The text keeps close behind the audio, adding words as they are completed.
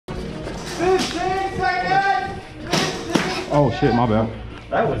Oh shit, my bad.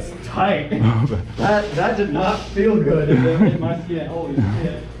 That was tight. that did not feel good in my skin. Holy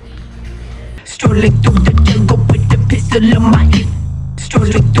shit. Strolling through the jungle with the pistol in my hip.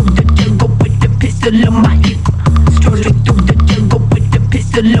 Strolling through the jungle with the pistol in my hip. Strolling through the jungle with the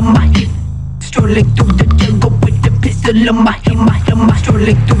pistol in my hip. Strolling through the jungle with the pistol in my hip.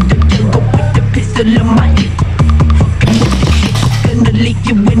 Strolling through the jungle with the pistol in my hip. Fucking with the shit, gonna leave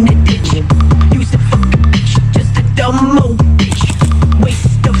you in the ditch. Use a fucking bitch, just a dumb old bitch.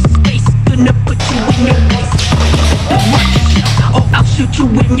 Waste of space, gonna put you in your place. Watch out, or I'll shoot you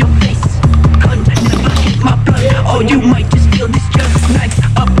in your face. Cunt, never hit my blood, or you might just feel this just knife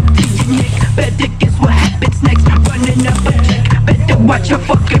up to your neck. Better guess what happens next. Running up a check, better watch your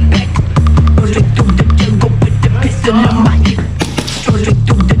fucking back. Strolling through the jungle with the pistol in my hip. Strolling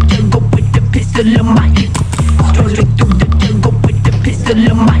through the jungle with the pistol in my hip. Strolling through the jungle with the pistol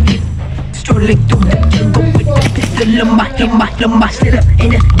in my hip. Strolling through the jungle with the pistol in my hip. Slid up in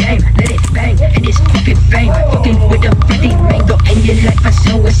the game, let it bang, and it's fucking fame. Fucking with a bloody mango, and your life is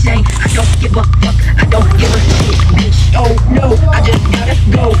so insane. I don't give a fuck, I don't give a shit, bitch. Oh no, I just gotta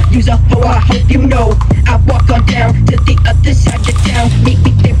go. Use a hoe, I hope you know. I walk on down to the other side of town. Meet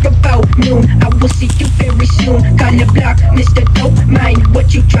me there about noon. I will see you very soon. Call the block, Mr. Dope Mine.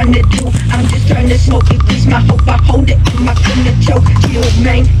 What you tryna do? I'm just tryna smoke it. Please my hope, I hold it in my corner choke.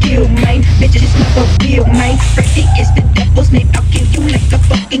 Kill man, bitches is not a real man. Freddy is the devil's name. I'll kill you like a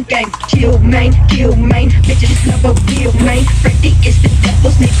fucking game. Kill man, bitches is not a real man. Freddy is the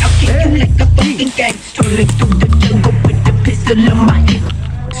devil's name. I'll kill you like a fucking game. Strolling through the jungle with the pistol in my hip.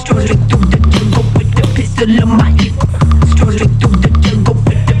 Strolling through the jungle with the pistol in my hip. Strolling through the jungle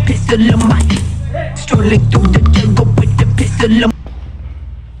with the pistol in my hip. Strolling through the jungle with the pistol in my hip.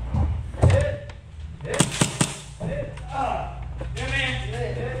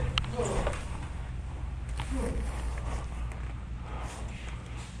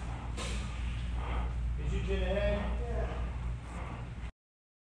 Did you get ahead?